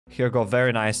Here go.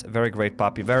 Very nice. Very great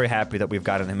puppy. Very happy that we've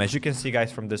gotten him. As you can see,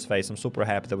 guys, from this face, I'm super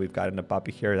happy that we've gotten a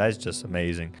puppy here. That's just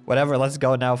amazing. Whatever. Let's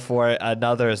go now for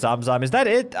another Zamzam. Is that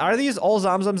it? Are these all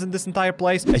Zamzams in this entire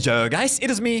place? Hey, yo, guys. It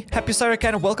is me, HappyCairek,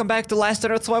 and welcome back to Last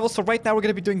Earth Survival. So right now, we're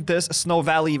going to be doing this Snow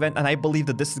Valley event, and I believe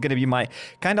that this is going to be my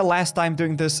kind of last time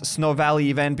doing this Snow Valley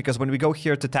event, because when we go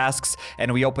here to tasks,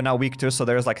 and we open now week 2, so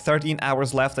there's like 13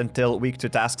 hours left until week 2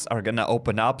 tasks are going to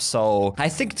open up. So I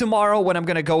think tomorrow when I'm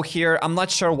going to go here, I'm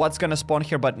not sure what's going to spawn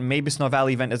here, but maybe Snow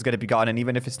Valley event is going to be gone. And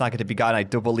even if it's not going to be gone, I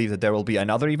do believe that there will be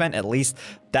another event. At least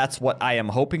that's what I am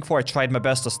hoping for. I tried my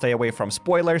best to stay away from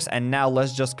spoilers, and now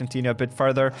let's just continue a bit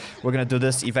further. We're going to do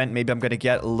this event. Maybe I'm going to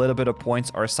get a little bit of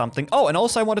points or something. Oh, and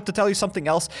also I wanted to tell you something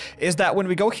else, is that when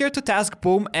we go here to task,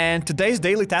 boom, and today's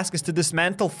daily task is to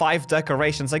dismantle 5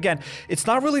 decorations. Again, it's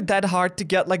not really that hard to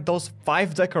get like those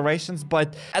 5 decorations,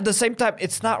 but at the same time,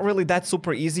 it's not really that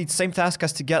super easy. It's same task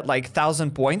as to get like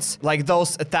 1,000 points, like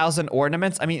those 1,000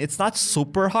 ornaments. I mean, it's not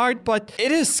super hard, but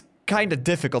it is kind of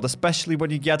difficult, especially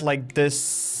when you get like this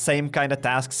same kind of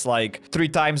tasks like 3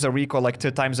 times a week or like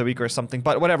 2 times a week or something.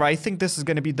 But whatever, I think this is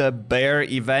going to be the bear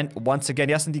event once again.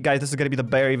 Yes, indeed, guys, this is going to be the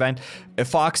bear event.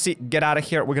 Foxy, get out of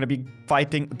here. We're going to be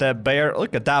fighting the bear.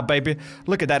 Look at that, baby.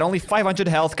 Look at that. Only 500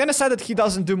 health. Kind of sad that he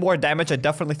doesn't do more damage. I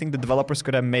definitely think the developers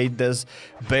could have made this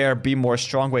bear be more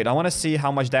strong. Wait, I want to see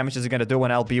how much damage is he going to do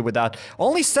when I'll be without.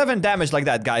 Only 7 damage like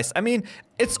that, guys. I mean,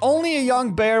 it's only a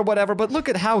young bear, whatever, but look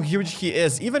at how huge he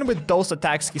is. Even with those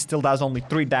attacks, he still does only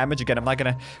 3 damage. Again, I'm not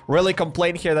gonna really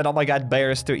complain here that, oh my god,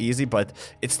 bear is too easy, but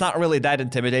it's not really that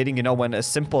intimidating. You know, when a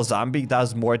simple zombie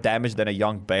does more damage than a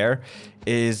young bear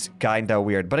is kinda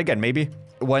weird. But again, maybe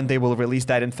when they will release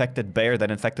that infected bear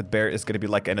is going to be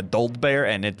like an adult bear,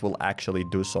 and it will actually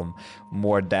do some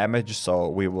more damage. So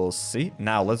we will see.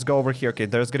 Now let's go over here. Okay,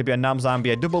 there's going to be a numb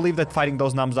zombie. I do believe that fighting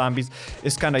those numb zombies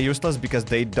is kind of useless because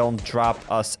they don't drop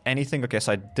us anything. Okay,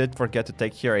 so I did forget to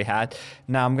take here a hat.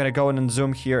 Now I'm going to go in and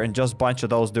zoom here and just bunch of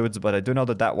those dudes, but I do know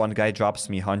that that one guy drops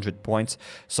me 100 points.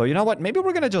 So you know what, maybe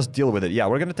we're going to just deal with it. Yeah,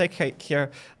 we're going to take here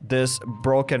this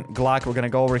broken Glock. We're going to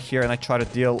go over here and I try to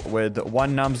deal with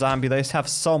one numb zombie. They just have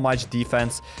so much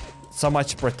defense, so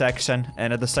much protection,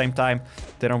 and at the same time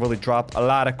they don't really drop a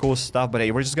lot of cool stuff. But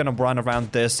hey, we're just gonna run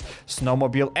around this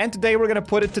snowmobile, and today we're gonna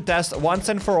put it to test once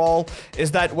and for all.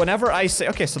 Is that whenever I say,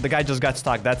 okay, so the guy just got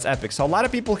stuck, that's epic. So a lot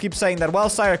of people keep saying that, well,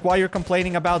 Cairek, why you're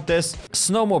complaining about this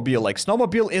snowmobile? Like,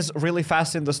 snowmobile is really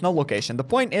fast in the snow location. The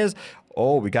point is,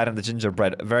 oh, we got in the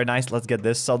gingerbread. Very nice. Let's get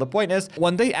this. So the point is,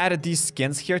 when they added these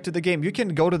skins here to the game, you can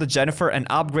go to the Jennifer and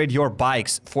upgrade your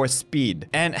bikes for speed.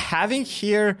 And having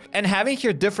here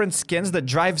different skins that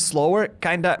drive slower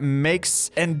kind of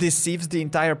makes and deceives the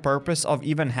entire purpose of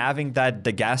even having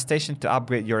the gas station to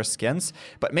upgrade your skins.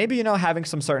 But maybe, you know, having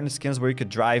some certain skins where you could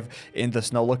drive in the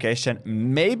snow location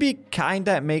maybe kind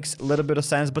of makes a little bit of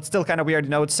sense, but still kind of weird.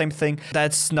 You know, it's same thing.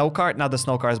 That snow cart, not the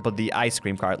snow cars, but the ice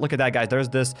cream cart. Look at that, guys. There's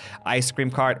this ice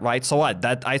cream cart, right? So what?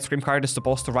 That ice cream cart is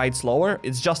supposed to ride slower?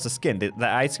 It's just a skin.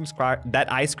 That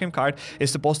ice cream cart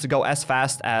is supposed to go as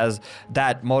fast as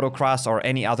that motocross or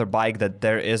any other bike that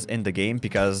there is in the game,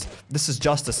 because this is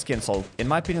just a skin. So in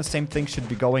my opinion, same thing should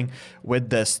be going with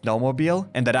the snowmobile,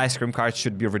 and that ice cream cart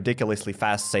should be ridiculously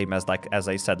fast, same as, like, as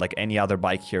I said, like any other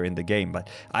bike here in the game. But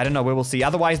I don't know, we will see.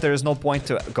 Otherwise, there is no point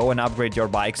to go and upgrade your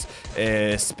bike's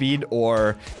speed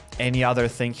or any other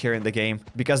thing here in the game,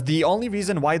 because the only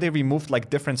reason why they removed like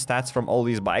different stats from all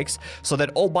these bikes so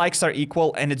that all bikes are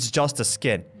equal and it's just a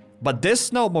skin. But this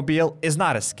snowmobile is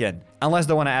not a skin, unless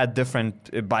they want to add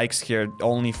different bikes here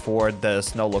only for the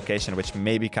snow location, which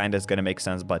maybe kind of is going to make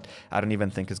sense, but I don't even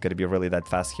think it's going to be really that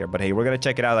fast here. But hey, we're going to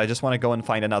check it out. I just want to go and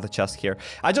find another chest here.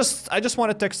 I just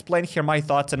wanted to explain here my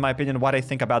thoughts and my opinion, what I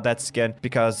think about that skin,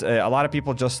 because a lot of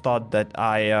people just thought that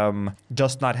I am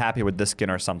just not happy with this skin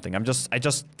or something. I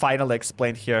just finally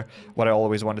explained here what I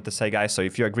always wanted to say, guys. So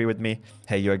if you agree with me,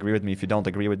 hey, you agree with me. If you don't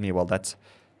agree with me, well, that's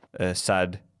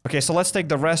sad. Okay, so let's take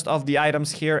the rest of the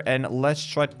items here and let's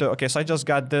try to... Okay, so I just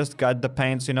got this, got the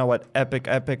paints, you know what? Epic,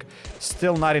 epic.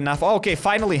 Still not enough. Oh, okay,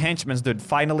 finally henchmen, dude.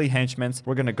 Finally henchmen.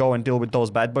 We're gonna go and deal with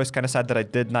those bad boys. Kind of sad that I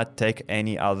did not take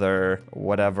any other...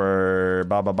 whatever...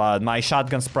 My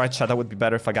shotgun spread shot. That would be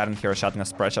better if I got in here a shotgun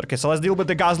spread shot. Okay, so let's deal with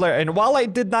the Guzzler. And while I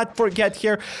did not forget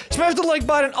here, smash the like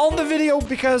button on the video,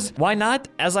 because why not?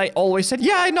 As I always said,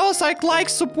 yeah, I know, Psych,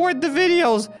 likes support the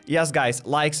videos. Yes, guys,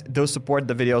 likes do support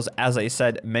the videos, as I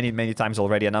said many times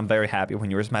already, and I'm very happy when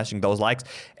you're smashing those likes.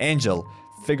 Angel,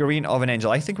 figurine of an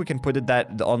angel. I think we can put it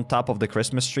that on top of the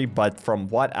Christmas tree, but from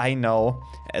what I know,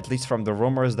 at least from the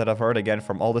rumors that I've heard, again,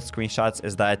 from all the screenshots,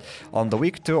 is that on the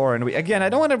week 2 or in week... Again, I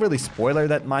don't want to really spoiler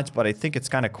that much, but I think it's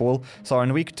kind of cool. So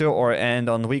on week 2 and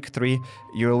on week 3,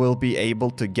 you will be able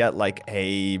to get like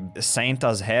a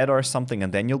Santa's head or something,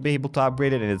 and then you'll be able to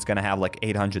upgrade it, and it's gonna have like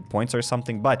 800 points or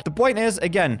something. But the point is,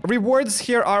 again, rewards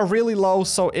here are really low,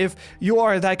 so if you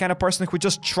are that kind of person who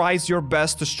just tries your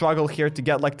best to struggle here to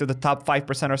get like to the top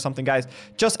 5% or something, guys,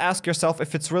 just ask yourself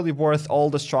if it's really worth all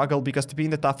the struggle, because to be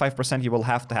in the top 5%, you will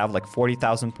have to have like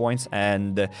 40,000 points,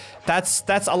 and that's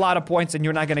a lot of points, and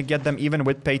you're not gonna get them even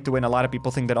with pay to win. A lot of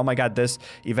people think that, oh my god, this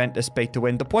event is pay to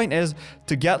win. The point is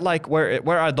to get like,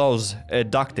 where are those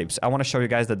duct tapes? I want to show you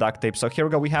guys the duct tapes. So here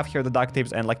we go. We have here the duct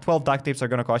tapes, and like 12 duct tapes are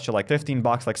gonna cost you like 15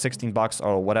 bucks, like 16 bucks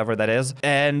or whatever that is.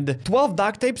 And 12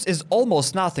 duct tapes is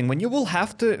almost nothing when you will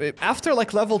have to, after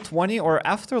like level 20 or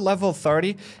after level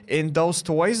 30 in those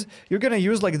toys, you're gonna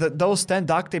use like those 10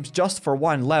 duct tapes just for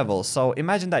one level. So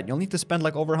imagine that. You'll need to spend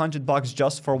like over 100 bucks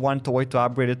just for one toy to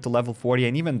upgrade it to level 40,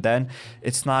 and even then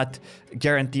it's not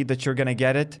guaranteed that you're gonna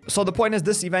get it. So the point is,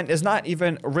 this event is not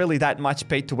even really that much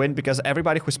pay to win, because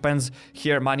everybody who spends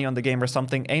here money on the game or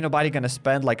something, ain't nobody gonna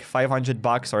spend like 500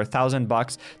 bucks or 1,000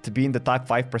 bucks to be in the top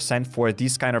 5% for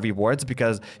these kind of rewards,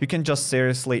 because you can just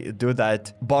seriously do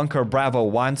that Bunker Bravo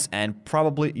once, and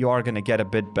probably you are gonna get a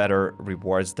bit better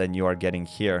rewards than you are getting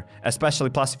here. Especially,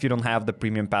 plus if you don't have the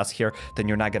premium pass here, then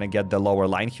you're not gonna get the lower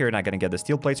line here, you're not gonna get the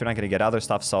steel plates, you're not gonna get other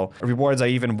stuff. So rewards are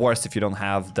even worse if you don't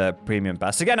have the premium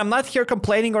pass. Again, I'm not here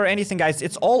complaining or anything, guys.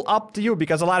 It's all up to you,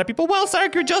 because a lot of people, well,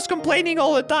 Sarek, you're just complaining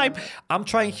all the time. I'm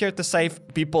trying here to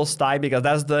save people's time, because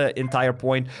that's the entire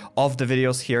point of the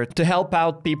videos here, to help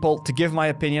out people, to give my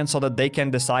opinion so that they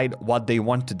can decide what they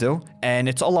want to do. And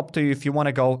it's all up to you if you want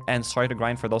to go and start to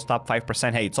grind for those top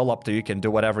 5%. Hey, it's all up to you. You can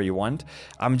do whatever you want.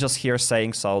 I'm just here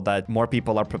saying so that more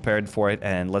people are prepared for it,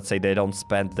 and let's say they don't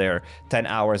spend their 10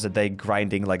 hours a day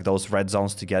grinding like those red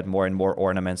zones to get more and more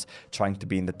ornaments, trying to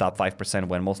be in the top 5%,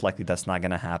 when most likely that's not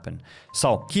gonna happen.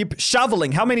 So keep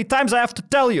shoveling. How many times I have to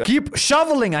tell you? Keep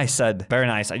shoveling, I said. Very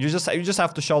nice. You just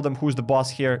have to show them who's the boss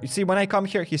here. You see, when I come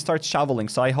here, he starts shoveling.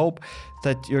 So I hope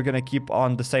that you're gonna keep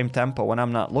on the same tempo when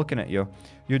I'm not looking at you.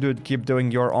 You do keep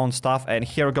doing your own stuff. And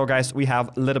here we go, guys. We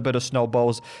have a little bit of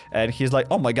snowballs, and he's like,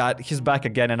 oh my god, he's back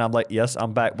again. And I'm like, yes,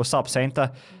 I'm back. What's up,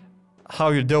 Santa? How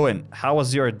you doing? How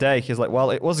was your day? He's like,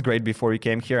 well, it was great before you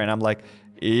came here. And I'm like,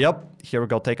 yep. Here we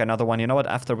go, take another one. You know what?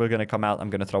 After we're gonna come out,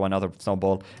 I'm gonna throw another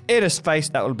snowball in his face.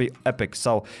 That will be epic.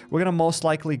 So we're gonna most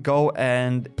likely go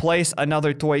and place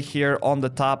another toy here on the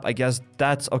top. I guess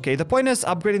that's okay. The point is,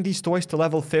 upgrading these toys to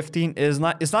level 15 is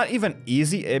not even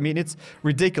easy. I mean, it's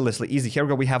ridiculously easy. Here we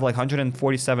go. We have like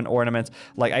 147 ornaments.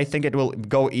 Like, I think it will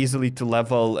go easily to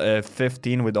level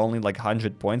 15 with only like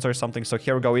 100 points or something. So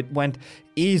here we go. It went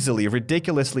easily,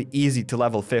 ridiculously easy to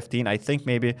level 15. I think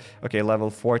maybe, okay,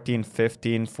 level 14,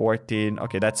 15, 14.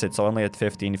 Okay, that's it. So only at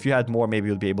 15. If you had more, maybe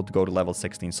you'll be able to go to level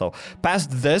 16. So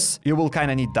past this, you will kind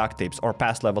of need duct tapes, or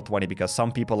past level 20, because some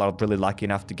people are really lucky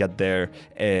enough to get their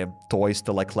toys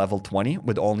to like level 20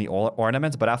 with only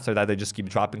ornaments. But after that, they just keep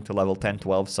dropping to level 10,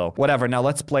 12. So whatever. Now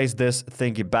let's place this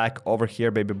thingy back over here,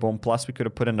 baby boom. Plus, we could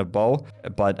have put in a bow,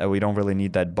 but we don't really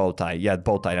need that bow tie. Yeah,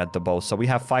 bow tie, not the bow. So we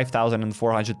have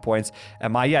 5,400 points.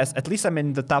 Yes, at least I'm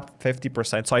in the top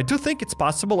 50%. So I do think it's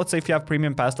possible. Let's say if you have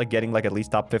premium pass, like getting like at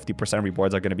least top 50%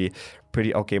 rewards are going to be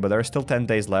pretty okay. But there are still 10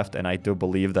 days left, and I do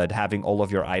believe that having all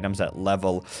of your items at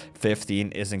level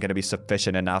 15 isn't going to be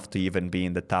sufficient enough to even be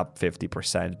in the top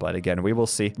 50%. But again, we will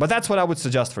see. But that's what I would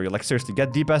suggest for you. Like, seriously,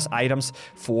 get the best items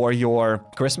for your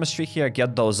Christmas tree here.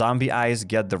 Get those zombie eyes.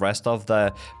 Get the rest of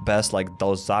the best, like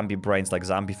those zombie brains, like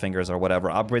zombie fingers or whatever.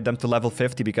 Upgrade them to level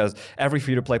 50, because every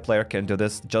free-to-play player can do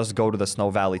this. Just go to the Snow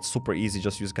Valley. It's super easy.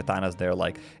 Just use katanas there,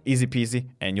 like easy peasy,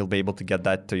 and you'll be able to get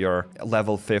that to your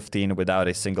level 15 without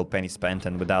a single penny spent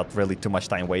and without really too much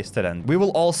time wasted. And we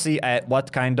will all see at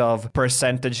what kind of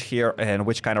percentage here and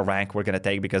which kind of rank we're gonna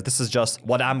take, because this is just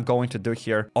what I'm going to do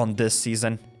here on this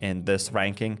season in this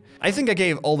ranking. I think I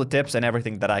gave all the tips and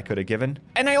everything that I could have given.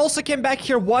 And I also came back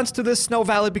here once to this Snow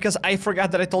Valley, because I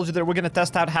forgot that I told you that we're gonna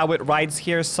test out how it rides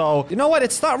here. So you know what,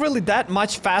 it's not really that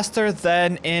much faster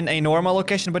than in a normal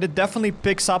location, but it definitely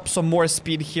picks up some more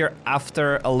speed here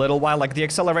after a little while. Like, the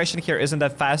acceleration here isn't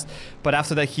that fast, but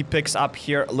after that he picks up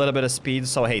here a little bit of speed.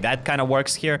 So hey, that kind of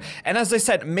works here. And as I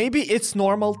said, maybe it's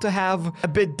normal to have a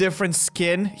bit different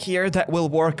skin here that will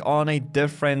work on a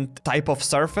different type of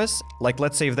surface. Like,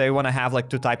 let's say if they want to have like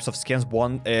two types of skins,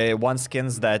 one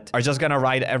skins that are just gonna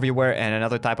ride everywhere, and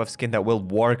another type of skin that will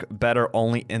work better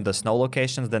only in the snow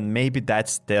locations, then maybe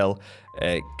that's still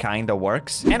kind of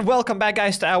works. And welcome back,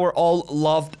 guys, to our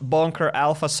all-loved Bunker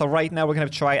Alpha. So right now, we're going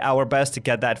to try our best to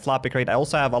get that floppy crate. I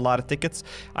also have a lot of tickets.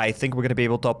 I think we're going to be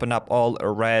able to open up all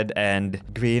red and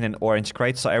green and orange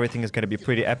crates, so everything is going to be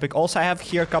pretty epic. Also, I have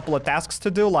here a couple of tasks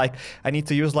to do. Like, I need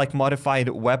to use, like, modified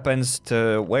weapons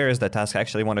to... Where is the task? I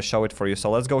actually want to show it for you. So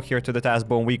let's go here to the task,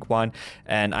 boom, week 1.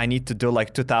 And I need to do,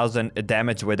 like, 2,000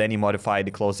 damage with any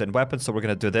modified close-in weapon. So we're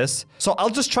going to do this. So I'll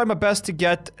just try my best to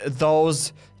get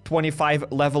those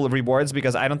 25 level rewards,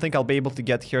 because I don't think I'll be able to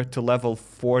get here to level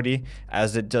 40,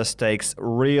 as it just takes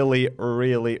really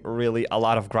a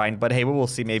lot of grind. But hey, we will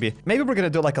see. Maybe we're gonna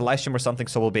do like a live stream or something,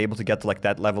 so we'll be able to get to like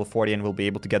that level 40 and we'll be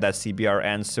able to get that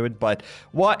CBRN suit. But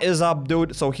what is up,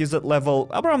 dude? So he's at level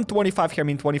around 25 here, I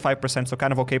mean 25%, so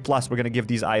kind of okay. Plus we're gonna give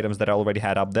these items that I already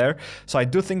had up there. So I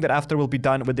do think that after we'll be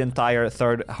done with the entire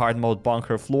third hard mode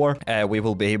bunker floor, we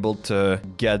will be able to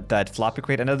get that floppy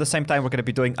crate. And at the same time, we're gonna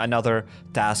be doing another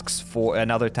task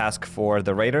for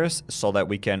the raiders, so that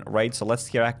we can raid. So let's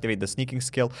here activate the sneaking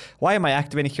skill. Why am I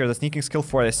activating here the sneaking skill?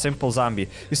 For a simple zombie.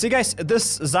 You see, guys,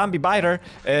 this zombie biter,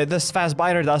 this fast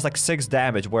biter does like 6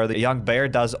 damage, where the young bear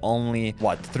does only,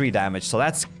 what, 3 damage. So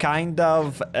that's kind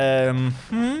of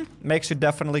makes you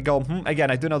definitely go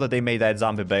again. I do know that they made that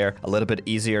zombie bear a little bit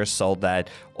easier, so that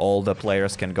all the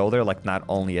players can go there, like not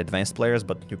only advanced players,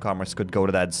 but newcomers could go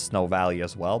to that Snow Valley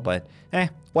as well. But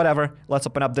whatever. Let's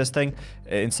open up this thing.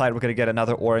 Inside, we're gonna get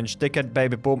another orange ticket,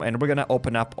 baby, boom, and we're gonna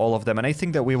open up all of them. And I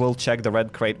think that we will check the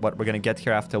red crate, what we're gonna get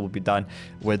here after we'll be done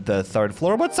with the third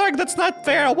floor. But Sark, that's not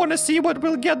fair. I want to see what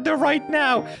we'll get there right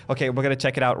now. Okay, we're gonna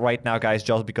check it out right now, guys,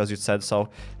 just because you said so,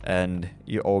 and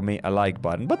you owe me a like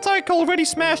button. But Sark already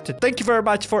smashed it. Thank you very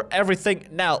much for everything.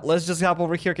 Now, let's just hop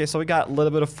over here. Okay, so we got a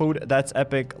little bit of food. That's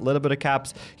epic. A little bit of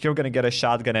caps. Here, we're gonna get a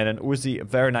shotgun and an Uzi.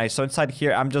 Very nice. So inside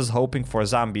here, I'm just hoping for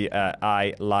zombie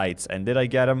eye lights. And did I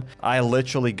get them? I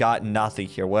literally got nothing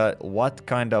here. What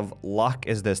kind of luck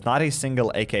is this? Not a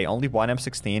single AK, only one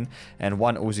M16 and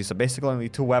one Uzi. So basically only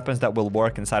 2 weapons that will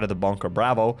work inside of the bunker.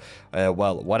 Bravo.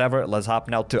 Well, whatever. Let's hop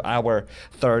now to our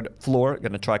third floor.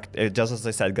 Gonna try, just as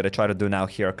I said, gonna try to do now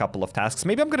here a couple of tasks.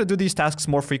 Maybe I'm gonna do these tasks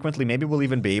more frequently. Maybe we'll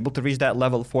even be able to reach that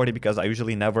level 40, because I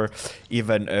usually never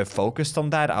even focused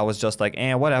on that. I was just like,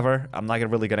 whatever. I'm not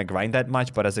really gonna grind that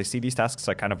much. But as I see these tasks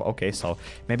are kind of okay, so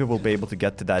maybe we'll be able to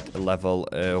get to that level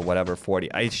whatever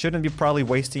 40. I shouldn't be probably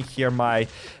wasting here my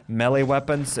melee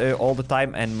weapons all the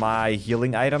time, and my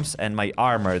healing items and my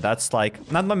armor. That's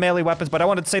like not my melee weapons, but I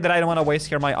wanted to say that I don't want to waste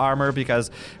here my armor,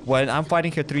 because when I'm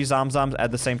fighting here 3 zomzoms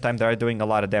at the same time, they're doing a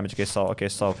lot of damage. Okay,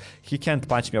 so he can't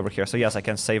punch me over here. So yes, I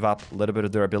can save up a little bit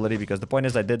of durability, because the point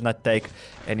is I did not take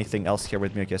anything else here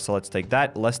with me. Okay, so let's take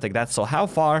that. So how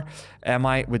far am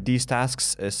I with these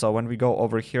tasks? So when we go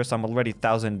over here, so I'm already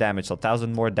 1,000 damage, so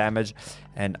 1,000 more damage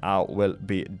and I will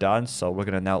be done. So we're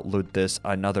gonna now loot this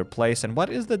another place. And what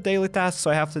is the daily task? So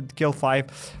I have to kill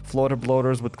 5 floater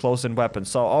bloaters with close-in weapons.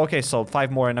 So okay, so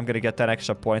 5 more and I'm gonna get 10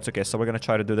 extra points. Okay, so we're gonna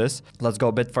try to do this. Let's go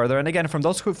a bit further. And again, for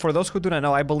those who do not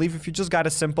know, I believe if you just got a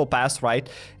simple pass, right,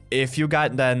 if you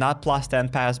got the not plus 10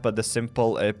 pass but the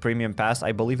simple premium pass,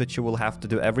 I believe that you will have to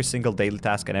do every single daily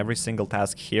task and every single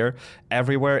task here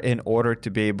everywhere in order to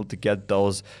be able to get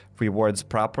those rewards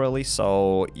properly.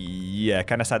 So yeah,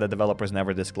 kind of sad that developers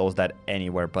never disclosed that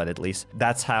anywhere, but at least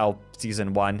that's how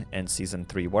season 1 and season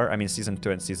 3 were. I mean season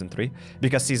 2 and season 3,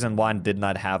 because season 1 did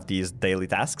not have these daily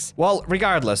tasks. Well,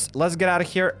 regardless, let's get out of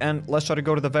here and let's try to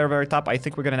go to the very top. I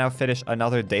think we're gonna now finish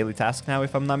another daily task now,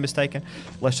 if I'm not mistaken.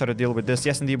 Let's try to deal with this.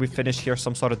 Yes, indeed, we finished here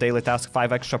some sort of daily task.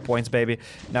 5 extra points, baby.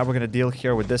 Now we're gonna deal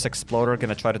here with this exploder.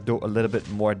 Gonna try to do a little bit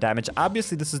more damage.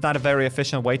 Obviously, this is not a very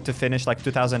efficient way to finish like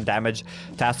 2,000 damage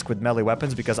task with melee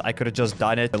weapons, because I could have just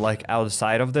done it like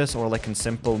outside of this, or like in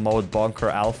simple mode bunker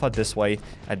alpha. This way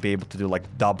I'd be able to do like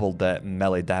double the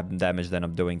melee damage than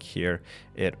I'm doing here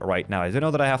right now. I do know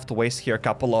that I have to waste here a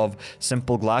couple of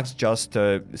simple glocks just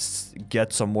to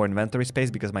get some more inventory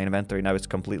space, because my inventory now is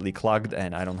completely clogged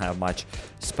and I don't have much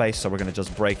space. So we're gonna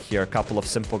just break here a couple of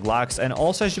simple glocks. And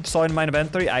also, as you saw in my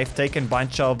inventory, I've taken a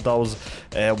bunch of those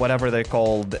whatever they're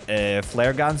called,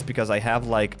 flare guns, because I have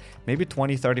like maybe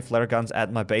 20-30 flare guns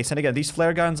at my base. And again, these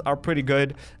flare guns are pretty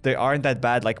good. They aren't that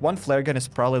bad. Like one flare gun is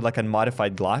probably like a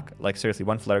modified Glock. Like seriously,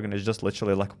 one flare gun is just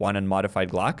literally like one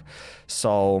unmodified Glock.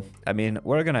 So I mean,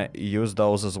 we're gonna use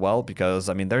those as well, because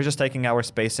I mean, they're just taking our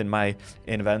space in my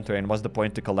inventory, and what's the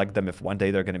point to collect them if one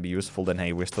day they're gonna be useful? Then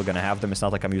hey, we're still gonna have them. It's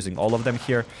not like I'm using all of them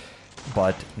here.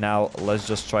 But now let's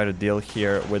just try to deal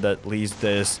here with at least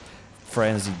this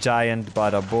Frenzy Giant,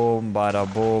 bada boom,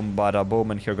 bada boom, bada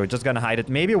boom, and here we go. Just gonna hide it.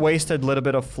 Maybe wasted a little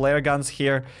bit of flare guns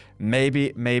here.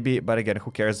 Maybe, but again,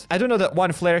 who cares? I do know that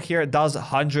one flare here does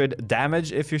 100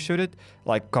 damage if you shoot it,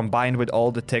 like combined with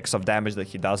all the ticks of damage that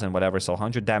he does and whatever, so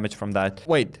 100 damage from that.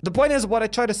 Wait, the point is, what I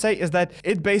try to say is that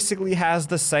it basically has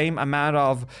the same amount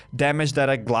of damage that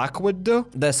a Glock would do,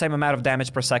 the same amount of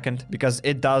damage per second, because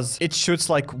it shoots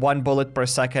like 1 bullet per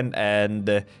second,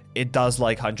 and it does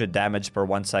like 100 damage per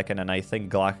 1 second, and I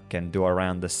think Glock can do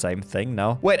around the same thing,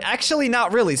 no? Wait, actually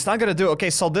not really, it's not gonna do,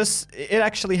 okay, so it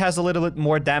actually has a little bit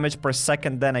more damage per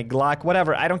second than a Glock,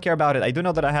 whatever, I don't care about it. I do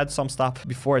know that I had some stuff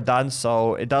before done,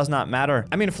 so it does not matter.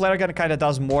 I mean, flare gun kind of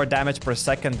does more damage per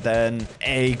second than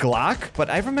a Glock, but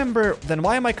I remember, then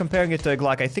why am I comparing it to a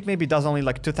Glock? I think maybe it does only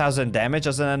like 2000 damage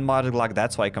as an unmodded Glock,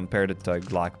 that's why I compared it to a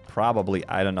Glock, probably,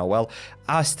 I don't know. Well,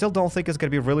 I still don't think it's gonna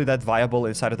be really that viable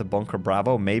inside of the Bunker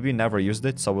Bravo. Maybe never used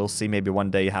it, so we'll see maybe one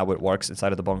day how it works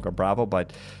inside of the Bunker Bravo,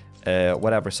 but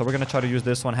whatever. So we're gonna try to use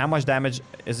this one. How much damage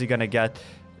is he gonna get?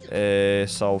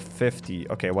 So 50.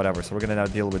 Okay, whatever. So we're gonna now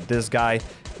deal with this guy,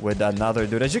 with another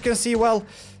dude. As you can see, well,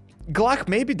 Glock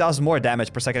maybe does more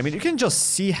damage per second. I mean, you can just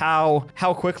see how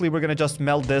quickly we're gonna just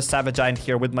melt this Savage Giant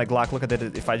here with my Glock. Look at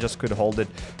it, if I just could hold it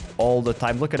all the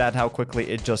time. Look at that, how quickly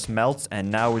it just melts.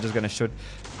 And now we're just gonna shoot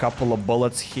a couple of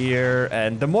bullets here.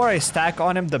 And the more I stack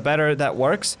on him, the better that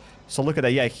works. So look at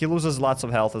that. Yeah, he loses lots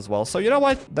of health as well. So you know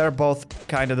what? They're both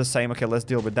kind of the same. Okay, let's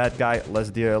deal with that guy.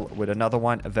 Let's deal with another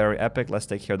one. Very epic. Let's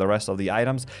take here the rest of the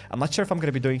items. I'm not sure if I'm going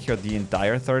to be doing here the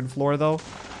entire 3rd floor, though.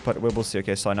 But we will see.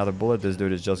 Okay, so another bullet. This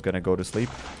dude is just going to go to sleep.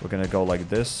 We're going to go like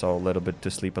this. So a little bit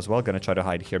to sleep as well. Going to try to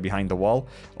hide here behind the wall.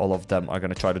 All of them are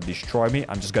going to try to destroy me.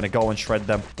 I'm just going to go and shred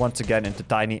them once again into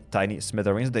tiny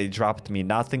smithereens. They dropped me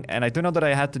nothing. And I do know that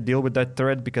I had to deal with that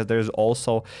turret because there's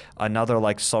also another,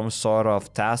 like, some sort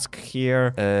of task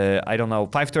here. I don't know.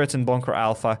 5 turrets in Bunker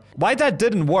Alpha. Why that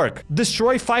didn't work?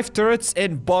 Destroy 5 turrets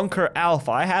in Bunker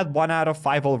Alpha. I had 1 out of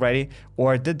 5 already.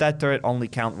 Or did that turret only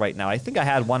count right now? I think I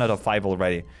had 1 out of 5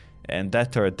 already. And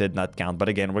that turret did not count. But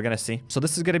again, we're gonna see. So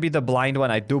this is gonna be the blind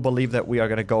one. I do believe that we are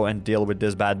gonna go and deal with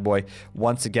this bad boy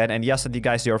once again. And yes, indeed,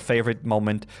 guys, your favorite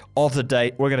moment of the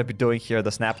day. We're gonna be doing here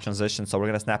the snap transition. So we're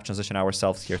gonna snap transition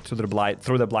ourselves here to the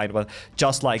through the blind one,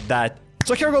 just like that.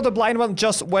 So here we go, the blind one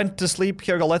just went to sleep.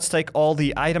 Here we go, let's take all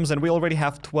the items, and we already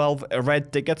have 12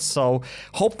 red tickets, so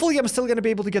hopefully I'm still gonna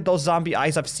be able to get those zombie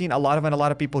eyes. I've seen a lot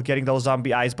of people getting those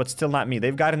zombie eyes, but still not me.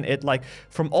 They've gotten it, like,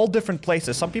 from all different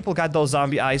places. Some people got those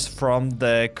zombie eyes from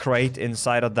the crate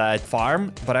inside of that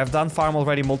farm, but I've done farm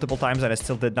already multiple times, and I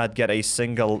still did not get a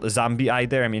single zombie eye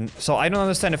there. I mean, so I don't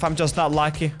understand if I'm just not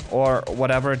lucky or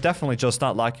whatever. Definitely just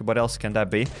not lucky. What else can that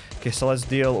be? Okay, so let's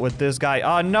deal with this guy.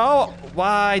 Oh, no!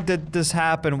 Why did this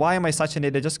happen? Why am I such an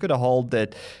idiot? Just could have hold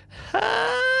it.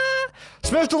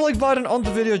 Smash the like button on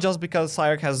the video just because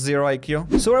CairEk has 0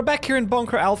 IQ. So we're back here in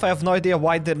Bunker Alpha. I have no idea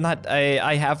why did not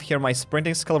I have here my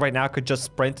sprinting skill right now. I could just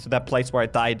sprint to that place where I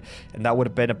died, and that would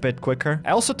have been a bit quicker.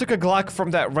 I also took a Glock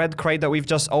from that red crate that we've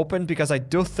just opened because I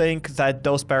do think that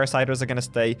those parasiters are gonna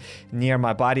stay near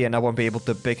my body and I won't be able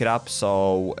to pick it up.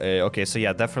 So okay, so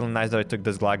yeah, definitely nice that I took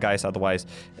this Glock, guys. Otherwise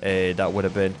that would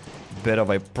have been bit of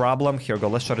a problem. Here we go,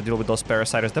 let's try to deal with those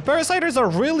parasiters. The parasiters are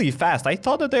really fast. I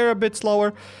thought that they're a bit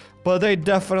slower, but they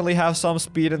definitely have some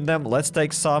speed in them. Let's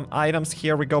take some items.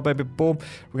 Here we go, baby. Boom.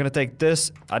 We're gonna take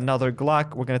this, another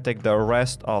Glock. We're gonna take the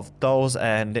rest of those.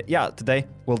 And yeah, today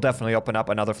we'll definitely open up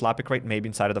another floppy crate. Maybe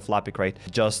inside of the floppy crate,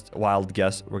 just wild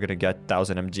guess, we're gonna get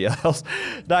 1000 MGLs.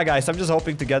 Nah, guys, I'm just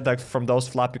hoping to get that from those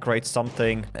floppy crates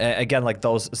something. Again, like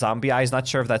those zombie eyes. Not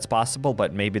sure if that's possible,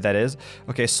 but maybe that is.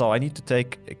 Okay, so I need to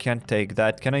take... Can't take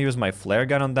that. Can I use my flare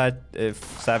gun on that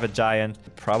Savage Giant?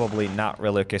 Probably not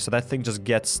really. Okay, so that thing just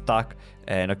gets stuck.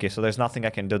 And okay, so there's nothing I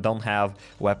can do. Don't have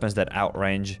weapons that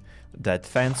outrange that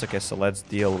fence. Okay, so let's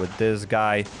deal with this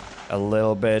guy a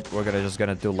little bit. We're just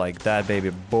gonna do like that,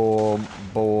 baby. Boom,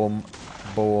 boom,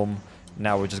 boom.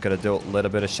 Now we're just gonna do a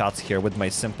little bit of shots here with my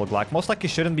simple Glock. Most likely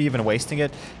shouldn't be even wasting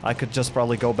it. I could just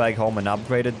probably go back home and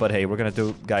upgrade it. But hey, we're gonna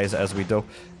do, guys, as we do.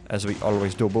 As we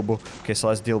always do, boo-boo. Okay, so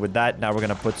let's deal with that. Now we're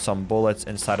gonna put some bullets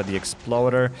inside of the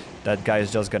exploder. That guy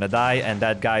is just gonna die, and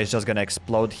that guy is just gonna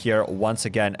explode here once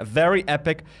again. Very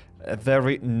epic.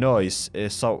 Very nice.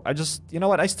 So I just, you know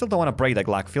what, I still don't want to break that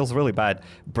Glock. Feels really bad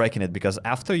breaking it, because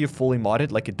after you fully mod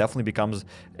it, like, it definitely becomes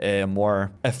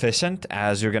more efficient,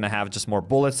 as you're gonna have just more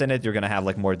bullets in it. You're gonna have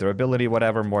like more durability,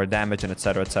 whatever, more damage, and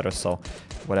etc, etc. So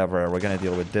whatever, we're gonna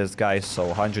deal with this guy. So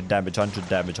 100 damage, 100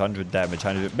 damage, 100 damage,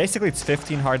 100. Basically it's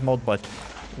 15 hard mode, but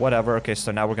whatever. Okay,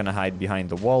 so now we're gonna hide behind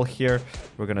the wall here.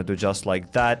 We're gonna do just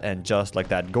like that and just like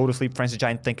that. Go to sleep, Frenzy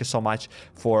Giant. Thank you so much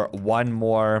for one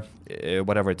more,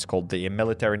 whatever it's called, the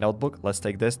military notebook. Let's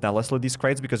take this. Now let's loot these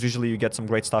crates because usually you get some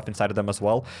great stuff inside of them as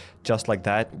well. Just like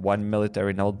that, one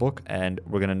military notebook, and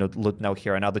we're gonna loot now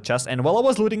here another chest. And while I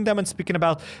was looting them and speaking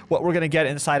about what we're gonna get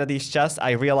inside of these chests,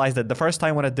 I realized that the first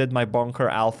time when I did my bunker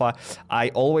alpha, I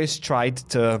always tried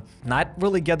to not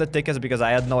really get the tickets because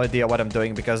I had no idea what I'm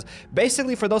doing. Because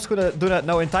basically, for those who do not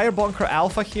know, entire bunker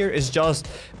alpha here is just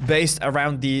based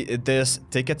around this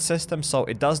ticket system, so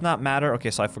it does not matter.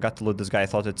 Okay, so I forgot to loot this guy. I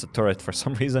thought it's a turret for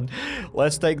some reason.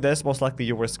 Let's take this. Most likely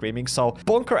you were screaming. So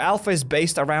bunker alpha is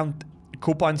based around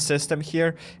coupon system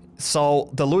here. So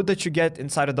the loot that you get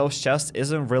inside of those chests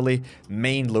isn't really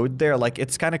main loot there. Like,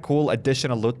 it's kind of cool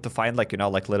additional loot to find, like, you know,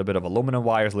 like a little bit of aluminum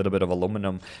wires, a little bit of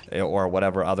aluminum or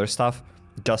whatever other stuff.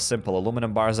 Just simple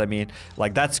aluminum bars, I mean,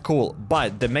 like, that's cool.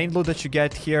 But the main loot that you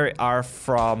get here are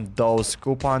from those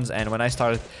coupons. And when I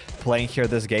started playing here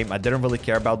this game, I didn't really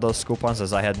care about those coupons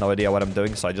as I had no idea what I'm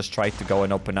doing. So I just tried to go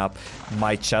and open up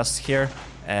my chests here.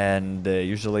 And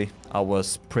usually I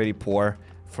was pretty poor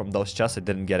from those chests. I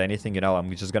didn't get anything, you know.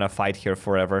 I'm just gonna fight here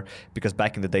forever because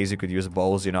back in the days you could use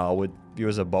bows, you know. I would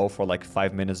use a bow for like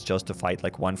 5 minutes just to fight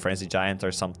like one frenzy giant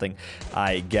or something.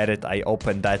 I get it. I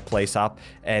opened that place up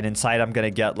and inside I'm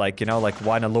gonna get like, you know, like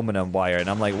one aluminum wire, and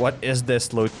I'm like, what is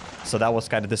this loot? So that was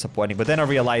kind of disappointing. But then I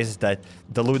realized that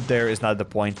the loot there is not the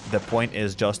point. The point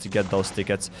is just to get those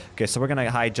tickets. Okay, so we're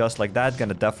gonna hide just like that.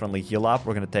 Gonna definitely heal up.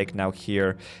 We're gonna take now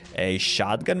here a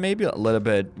shotgun, maybe a little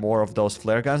bit more of those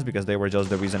flare guns because they were just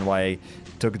the reason why I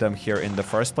took them here in the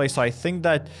first place. So I think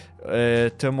that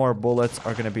 2 more bullets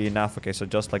are gonna be enough. Okay, so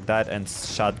just like that, and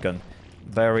shotgun.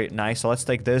 Very nice. So let's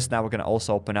take this. Now we're gonna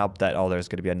also open up that. Oh, there's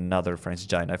gonna be another frenzy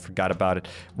giant. I forgot about it.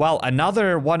 Well,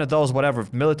 another one of those, whatever,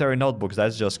 military notebooks.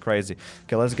 That's just crazy.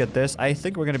 Okay, let's get this. I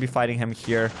think we're gonna be fighting him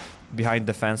here behind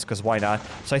the fence because why not?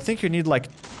 So I think you need like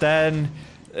 10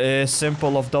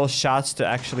 simple of those shots to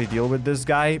actually deal with this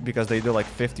guy because they do like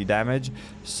 50 damage.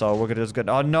 So we're gonna just get.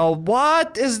 Oh no,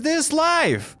 what is this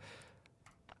live?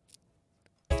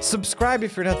 Subscribe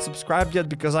if you're not subscribed yet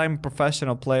because I'm a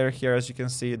professional player here, as you can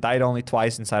see. Died only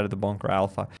twice inside of the bunker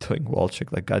alpha. Doing wall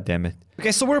trick, like, god damn it.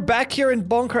 Okay, so we're back here in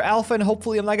bunker alpha and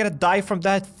hopefully I'm not gonna die from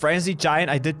that frenzy giant.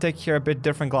 I did take here a bit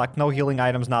different Glock. No healing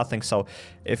items, nothing. So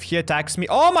if he attacks me,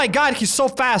 oh my god, he's so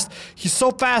fast. He's so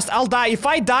fast. I'll die. If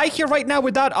I die here right now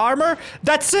without armor,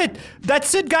 that's it.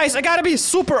 That's it, guys. I gotta be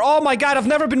super. Oh my god, I've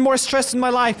never been more stressed in my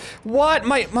life. What?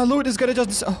 My loot is gonna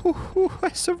just... Oh, I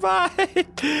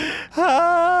survived.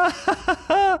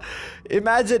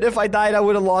 Imagine if I died, I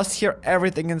would have lost here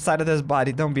everything inside of this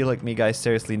body. Don't be like me, guys.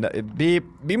 Seriously, no, be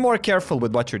more careful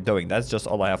with what you're doing. That's just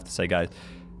all I have to say, guys.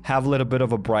 Have a little bit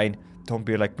of a brain. Don't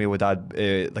be like me without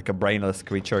like a brainless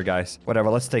creature, guys. Whatever,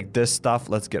 let's take this stuff.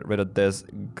 Let's get rid of this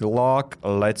Glock.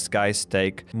 Let's, guys,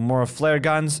 take more flare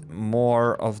guns.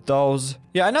 More of those.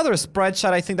 Yeah, another spread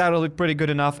shot. I think that'll be pretty good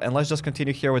enough. And let's just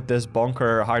continue here with this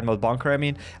bunker, hard mode bunker. I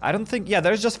mean, I don't think... Yeah,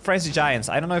 there's just frenzy giants.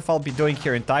 I don't know if I'll be doing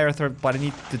here entire third, but I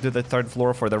need to do the 3rd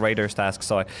floor for the raiders task.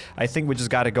 So I think we just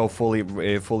gotta go fully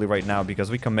right now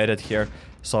because we committed here.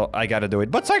 So I gotta do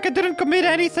it. But Sarka didn't commit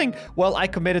anything. Well, I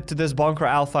committed to this bunker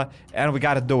alpha and we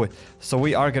gotta do it. So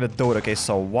we are gonna do it. Okay,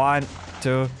 so 1, 2,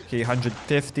 okay,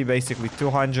 150, basically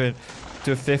 200,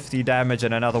 250 damage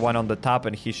and another one on the top,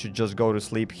 and he should just go to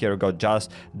sleep here, go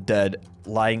just dead,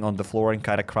 lying on the floor and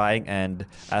kind of crying and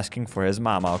asking for his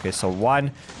mama. Okay, so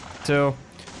 1, 2,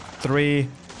 3,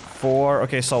 4.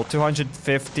 Okay, so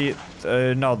 250.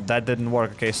 No, that didn't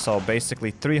work. Okay, so basically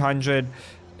 300.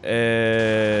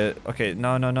 Okay,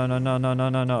 no,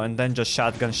 and then just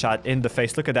shotgun shot in the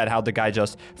face. Look at that, how the guy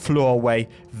just flew away.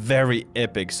 Very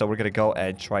epic. So we're gonna go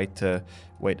and try to...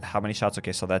 Wait, how many shots?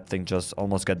 Okay, so that thing just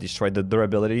almost got destroyed. The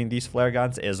durability in these flare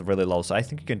guns is really low. So I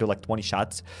think you can do like 20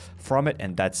 shots from it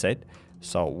and that's it.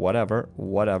 So whatever.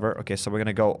 Okay, so we're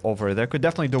gonna go over there. Could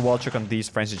definitely do wall trick on these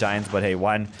frenzy giants, but hey,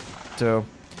 1, 2,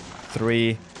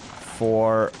 3,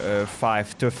 4,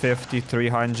 5, 250,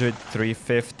 300,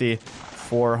 350,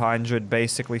 400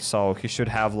 basically. So he should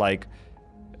have like...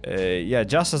 yeah,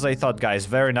 just as I thought, guys.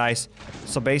 Very nice.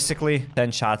 So basically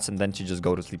 10 shots and then you just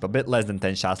go to sleep. A bit less than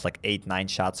 10 shots, like 8, 9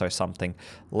 shots or something.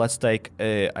 Let's take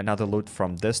another loot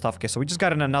from this stuff. Okay, so we just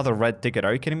got another red ticket.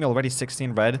 Are you kidding me? Already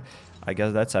 16 red. I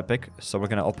guess that's epic. So we're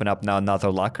gonna open up now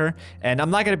another locker. And I'm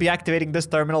not gonna be activating this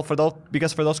terminal for those,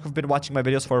 because for those who've been watching my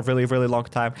videos for a really, really long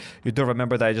time, you do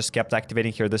remember that I just kept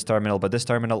activating here this terminal. But this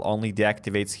terminal only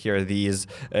deactivates here these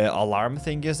alarm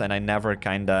thingies, and I never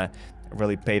kinda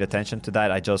really paid attention to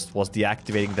that. I just was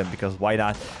deactivating them because why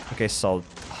not? Okay, so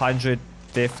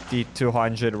 150,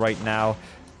 200 right now.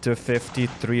 250,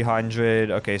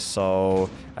 300. Okay, so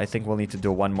I think we'll need to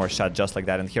do one more shot just like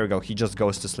that. And here we go. He just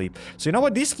goes to sleep. So you know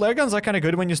what? These flare guns are kind of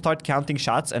good when you start counting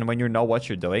shots and when you know what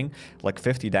you're doing. Like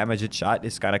 50 damage each shot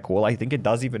is kind of cool. I think it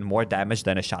does even more damage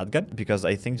than a shotgun because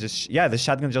I think just, yeah, the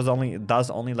shotgun just does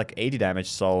only like 80 damage.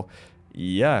 So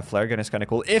yeah, flare gun is kind of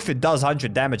cool. If it does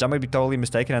 100 damage, I might be totally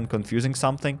mistaken and confusing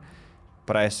something.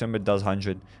 But I assume it does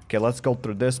 100. Okay, let's go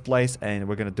through this place and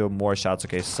we're going to do more shots.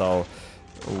 Okay, so...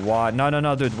 Why?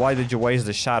 No, dude. Why did you waste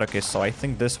the shot? Okay, so I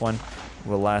think this one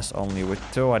will last only with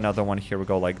 2. Another one. Here we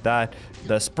go like that.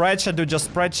 The spread shot, dude. Just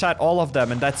spread shot all of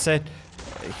them and that's it.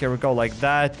 Here we go like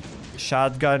that.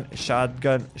 Shotgun,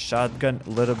 shotgun, shotgun. A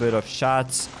little bit of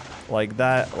shots. Like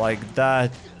that, like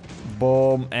that.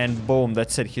 Boom and boom.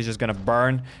 That's it. He's just gonna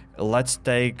burn. Let's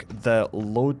take the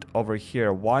loot over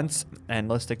here once, and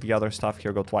let's take the other stuff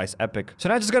here, go twice. Epic. So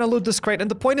now I'm just gonna loot this crate, and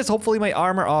the point is hopefully my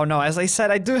armor... Oh no, as I said,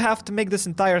 I do have to make this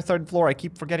entire 3rd floor. I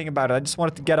keep forgetting about it. I just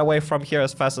wanted to get away from here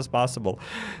as fast as possible.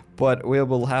 But we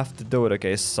will have to do it.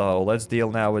 Okay, so let's deal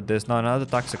now with this. No, not the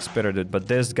toxic spitter, dude, but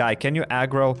this guy. Can you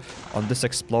aggro on this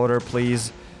exploder,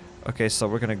 please? Okay, so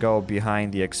we're gonna go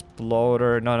behind the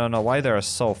exploder. No. Why they are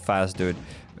so fast, dude?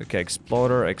 Okay,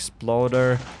 exploder,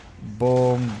 exploder.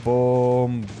 Boom,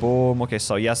 boom, boom. Okay,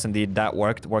 so yes, indeed, that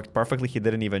worked perfectly. He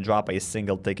didn't even drop a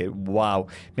single ticket. Wow.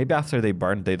 Maybe after they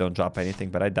burn, they don't drop anything,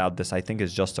 but I doubt this. I think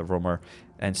it's just a rumor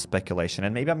and speculation.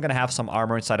 And maybe I'm gonna have some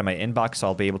armor inside of my inbox, so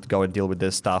I'll be able to go and deal with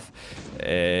this stuff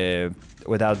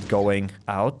without going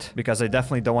out, because I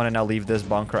definitely don't want to now leave this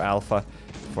bunker alpha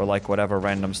for like whatever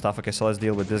random stuff. Okay, so let's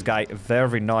deal with this guy.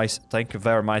 Very nice. Thank you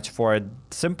very much for a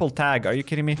simple tag. Are you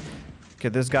kidding me? Okay,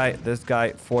 this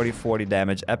guy, 40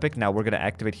 damage. Epic. Now we're gonna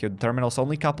activate here the terminals.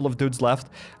 Only a couple of dudes left.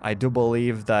 I do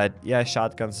believe that, yeah,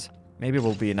 shotguns maybe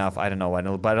will be enough. I don't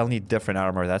know, but I'll need different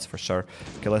armor, that's for sure.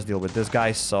 Okay, let's deal with this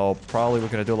guy. So probably we're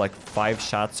gonna do like 5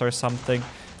 shots or something.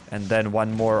 And then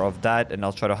one more of that, and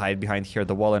I'll try to hide behind here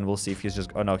the wall, and we'll see if he's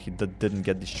just... Oh no, he didn't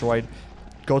get destroyed.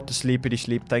 Go to sleepity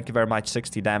sleep. Thank you very much.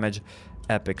 60 damage.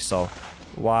 Epic. So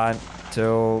 1,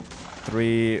 2,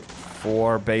 3,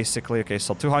 4 basically. Okay,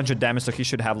 so 200 damage, so he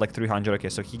should have like 300. Okay,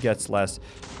 so he gets less.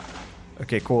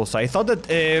 Okay, cool. So I thought that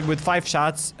with 5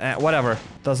 shots, whatever,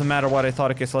 doesn't matter what I thought.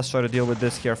 Okay, so let's try to deal with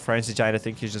this here. Frenzy Giant, I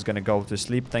think he's just gonna go to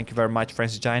sleep. Thank you very much,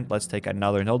 Frenzy Giant. Let's take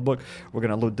another notebook. We're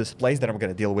gonna loot this place, then we're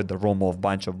gonna deal with the room of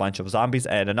bunch of zombies,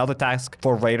 and another task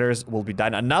for raiders will be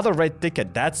done. Another raid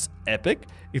ticket. That's epic.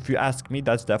 If you ask me,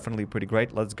 that's definitely pretty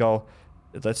great. Let's go.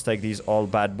 Let's take these all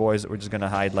bad boys. We're just gonna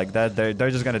hide like that.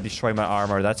 They're just gonna destroy my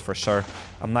armor, that's for sure.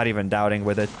 I'm not even doubting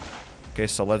with it. Okay,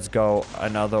 so let's go.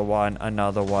 Another one,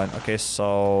 another one. Okay,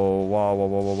 so...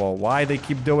 Whoa. Why they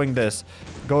keep doing this?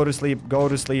 Go to sleep, go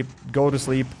to sleep, go to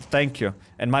sleep. Thank you.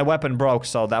 And my weapon broke,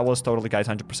 so that was totally, guys,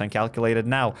 100% calculated.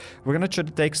 Now, we're gonna try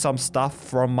to take some stuff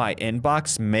from my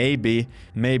inbox. Maybe,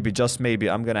 just maybe,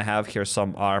 I'm gonna have here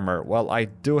some armor. Well, I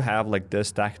do have, like,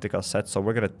 this tactical set, so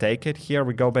we're gonna take it. Here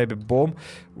we go, baby. Boom.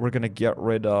 We're gonna get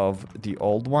rid of the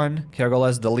old one. Here we go.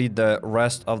 Let's delete the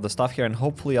rest of the stuff here, and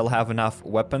hopefully I'll have enough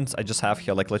weapons. I just have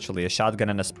here, like, literally a shotgun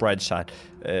and a spread shot.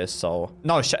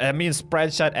 No, I mean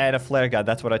spread shot and a flare gun.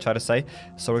 That's what I try to say.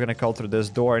 So we're gonna go through this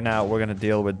door now. We're gonna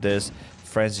deal with this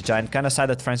Frenzy Giant. Kind of sad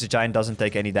that Frenzy Giant doesn't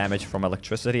take any damage from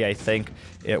electricity. I think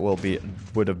it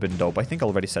would have been dope. I think I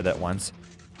already said that once.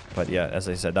 But yeah, as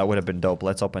I said, that would have been dope.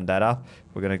 Let's open that up.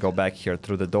 We're gonna go back here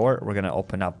through the door. We're gonna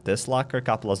open up this locker, a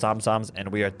couple of zomzoms, and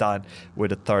we are done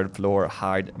with the 3rd floor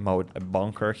hard mode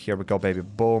bunker. Here we go, baby.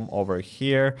 Boom, over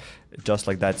here. Just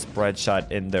like that, spread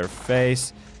shot in their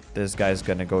face. This guy's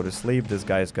gonna go to sleep. This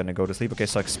guy's gonna go to sleep. Okay,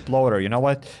 so exploder. You know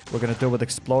what? We're gonna do with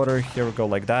exploder. Here we go,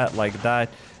 like that,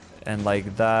 and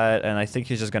like that. And I think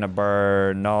he's just gonna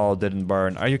burn. No, didn't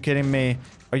burn. Are you kidding me?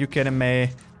 Are you kidding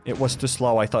me? It was too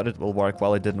slow. I thought it will work.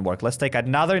 Well, it didn't work. Let's take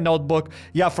another notebook.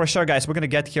 Yeah, for sure, guys. We're gonna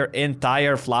get here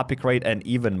entire floppy crate and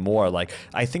even more. Like,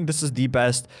 I think this is the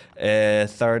best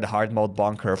 3rd hard mode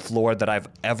bunker floor that I've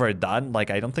ever done.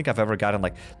 Like, I don't think I've ever gotten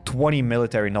like 20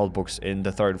 military notebooks in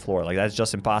the 3rd floor. Like, that's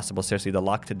just impossible. Seriously, the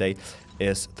luck today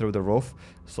is through the roof.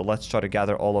 So let's try to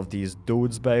gather all of these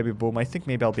dudes, baby. Boom. I think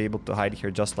maybe I'll be able to hide here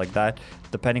just like that,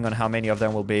 depending on how many of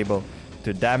them will be able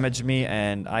to damage me.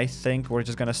 And I think we're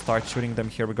just gonna start shooting them.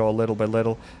 Here we go, little by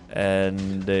little.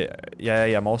 And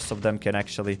yeah, most of them can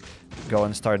actually go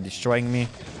and start destroying me.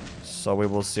 So we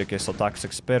will see. Okay, so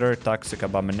Toxic Spitter, Toxic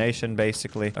Abomination,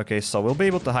 basically. Okay, so we'll be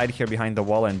able to hide here behind the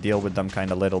wall and deal with them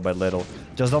kind of little by little.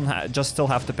 Just still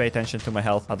have to pay attention to my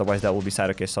health, otherwise that will be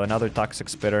sad. Okay, so another Toxic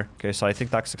Spitter. Okay, so I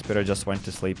think Toxic Spitter just went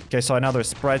to sleep. Okay, so another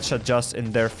Spread Shot just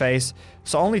in their face.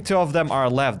 So only 2 of them are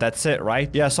left. That's it, right?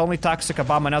 Yes, only Toxic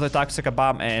Bomb, another Toxic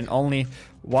Bomb, and only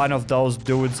one of those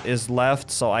dudes is left.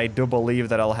 So I do believe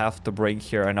that I'll have to bring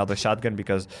here another shotgun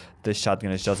because this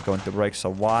shotgun is just going to break. So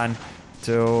 1,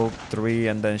 2, 3,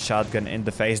 and then shotgun in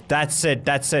the face. That's it.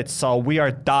 That's it. So we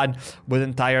are done with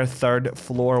entire 3rd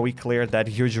floor. We cleared that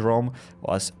huge room.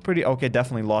 Was pretty okay.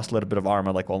 Definitely lost a little bit of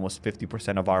armor, like almost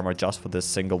 50% of armor just for this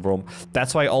single room.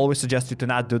 That's why I always suggest you to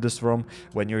not do this room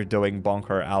when you're doing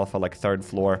bunker alpha, like 3rd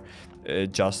floor.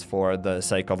 Just for the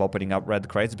sake of opening up red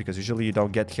crates, because usually you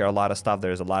don't get here a lot of stuff.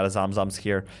 There's a lot of zomzoms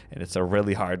here, and it's a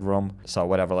really hard room. So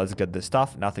whatever, let's get this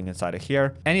stuff. Nothing inside of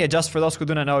here. And yeah, just for those who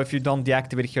do not know, if you don't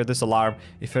deactivate here this alarm,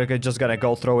 if you're just gonna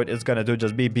go through it, it's gonna do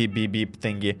just beep, beep, beep, beep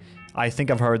thingy. I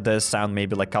think I've heard this sound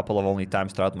maybe like a couple of only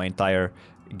times throughout my entire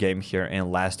game here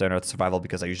in Last Day on Earth Survival,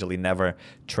 because I usually never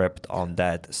tripped on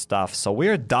that stuff. So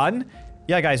we're done.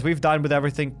 Yeah, guys, we've done with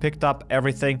everything, picked up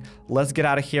everything. Let's get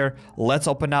out of here. Let's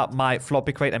open up my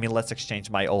floppy crate. I mean, let's exchange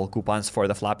my old coupons for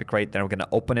the floppy crate. Then we're gonna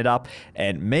open it up,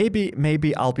 and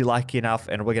maybe I'll be lucky enough,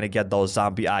 and we're gonna get those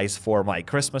zombie eyes for my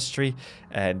Christmas tree,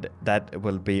 and that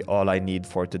will be all I need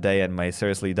for today. And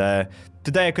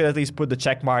today I could at least put the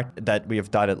check mark that we have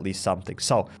done at least something.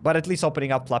 So, but at least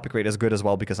opening up floppy crate is good as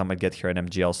well, because I'm gonna get here an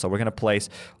MGL. So we're gonna place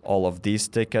all of these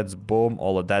tickets, boom,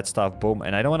 all of that stuff, boom.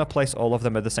 And I don't want to place all of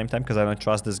them at the same time because I don't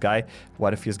trust this guy.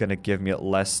 What if he's gonna give me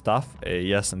less stuff?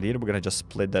 Yes, indeed. We're gonna just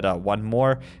split that up. 1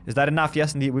 more. Is that enough?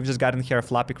 Yes, indeed. We've just gotten here a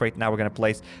floppy crate. Now we're gonna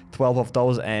place 12 of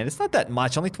those, and it's not that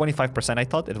much, only 25%. I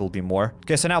thought it will be more.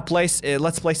 Okay, so now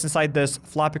let's place inside this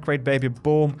floppy crate, baby.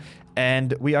 Boom.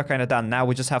 And we are kind of done. Now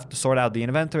we just have to sort out the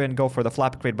inventory and go for the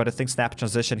floppy crate, but I think snap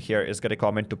transition here is going to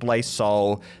come into play.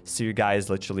 So see you guys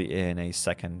literally in a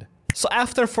second. So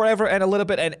after forever and a little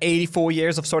bit and 84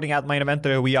 years of sorting out my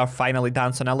inventory, we are finally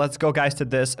done. So now let's go, guys, to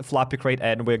this floppy crate,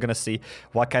 and we're gonna see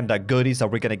what kind of goodies are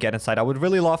we gonna get inside. I would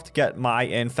really love to get my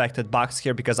infected box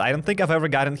here, because I don't think I've ever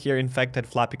gotten here infected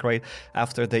floppy crate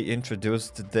after they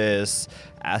introduced this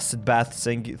acid bath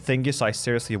thingy. So I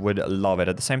seriously would love it.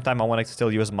 At the same time, I want to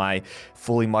still use my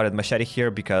fully modded machete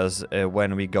here, because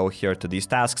when we go here to these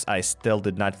tasks, I still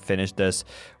did not finish this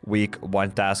week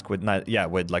 1 task with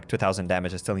like 2,000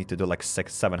 damage. I still need to do like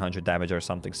 700 damage or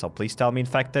something. So please tell me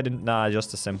infected. Nah,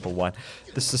 just a simple one.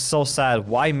 This is so sad.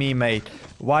 Why me, mate?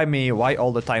 Why me? Why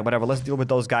all the time? Whatever, let's deal with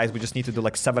those guys. We just need to do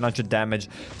like 700 damage.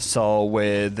 So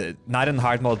with not in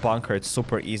hard mode bunker, it's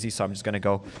super easy. So I'm just gonna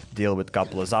go deal with a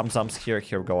couple of zomzoms here.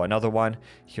 Here we go, another one.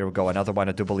 Here we go, another one.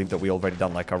 I do believe that we already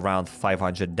done like around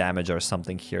 500 damage or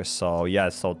something here. So yeah,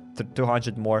 so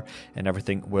 200 more and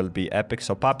everything will be epic.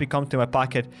 So Poppy, come to my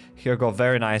pocket. Here we go,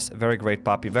 very nice, very great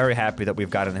Poppy. Very happy that we've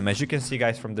gotten him. As you can see,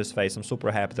 guys, from this face, I'm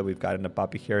super happy that we've gotten a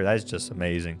Poppy here. That's just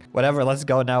amazing. Whatever, let's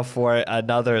go now for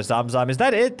another Zomzom. Is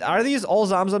that it? Are these all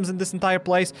Zomzoms in this entire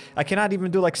place? I cannot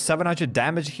even do like 700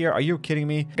 damage here. Are you kidding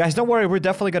me? Guys, don't worry. We're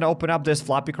definitely going to open up this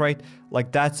floppy crate.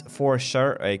 Like, that's for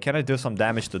sure. Hey, can I do some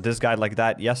damage to this guy like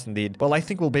that? Yes, indeed. Well, I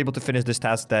think we'll be able to finish this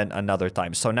task then another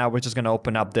time. So now we're just going to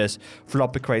open up this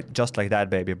floppy crate just like that,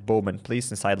 baby. Boom. And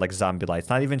please inside like zombie lights.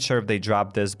 Not even sure if they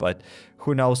dropped this, but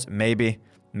who knows? Maybe.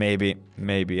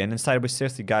 And inside we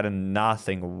seriously got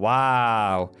nothing.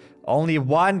 Wow. Only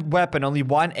one weapon, only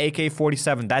one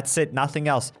AK-47. That's it, nothing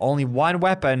else. Only one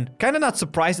weapon. Kind of not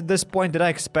surprised at this point. Did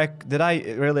I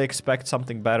really expect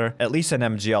something better? At least an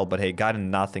MGL, but hey, got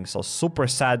nothing. So super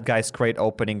sad, guys. Crate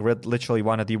opening. Literally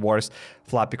one of the worst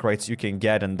floppy crates you can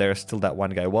get, and there's still that one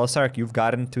guy. Well, Sarek, you've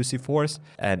gotten 2 C4s,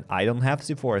 and I don't have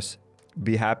C4s.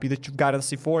 Be happy that you've gotten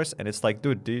C4s, and it's like,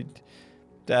 dude.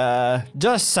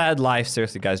 Just sad life,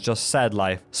 seriously, guys, just sad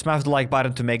life. Smash the like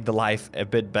button to make the life a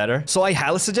bit better. So I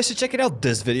highly suggest you checking out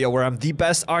this video where I'm the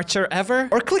best archer ever,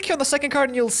 or click here on the second card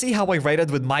and you'll see how I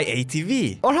rated with my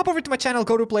ATV, or hop over to my channel,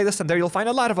 go to playlist, and there you'll find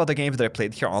a lot of other games that I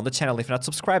played here on the channel. If you're not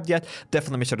subscribed yet,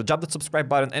 definitely make sure to drop that subscribe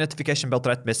button and notification bell to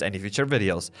not miss any future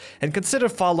videos, and consider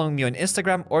following me on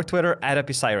Instagram or Twitter at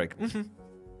HappyCairek.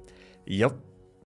 Yup.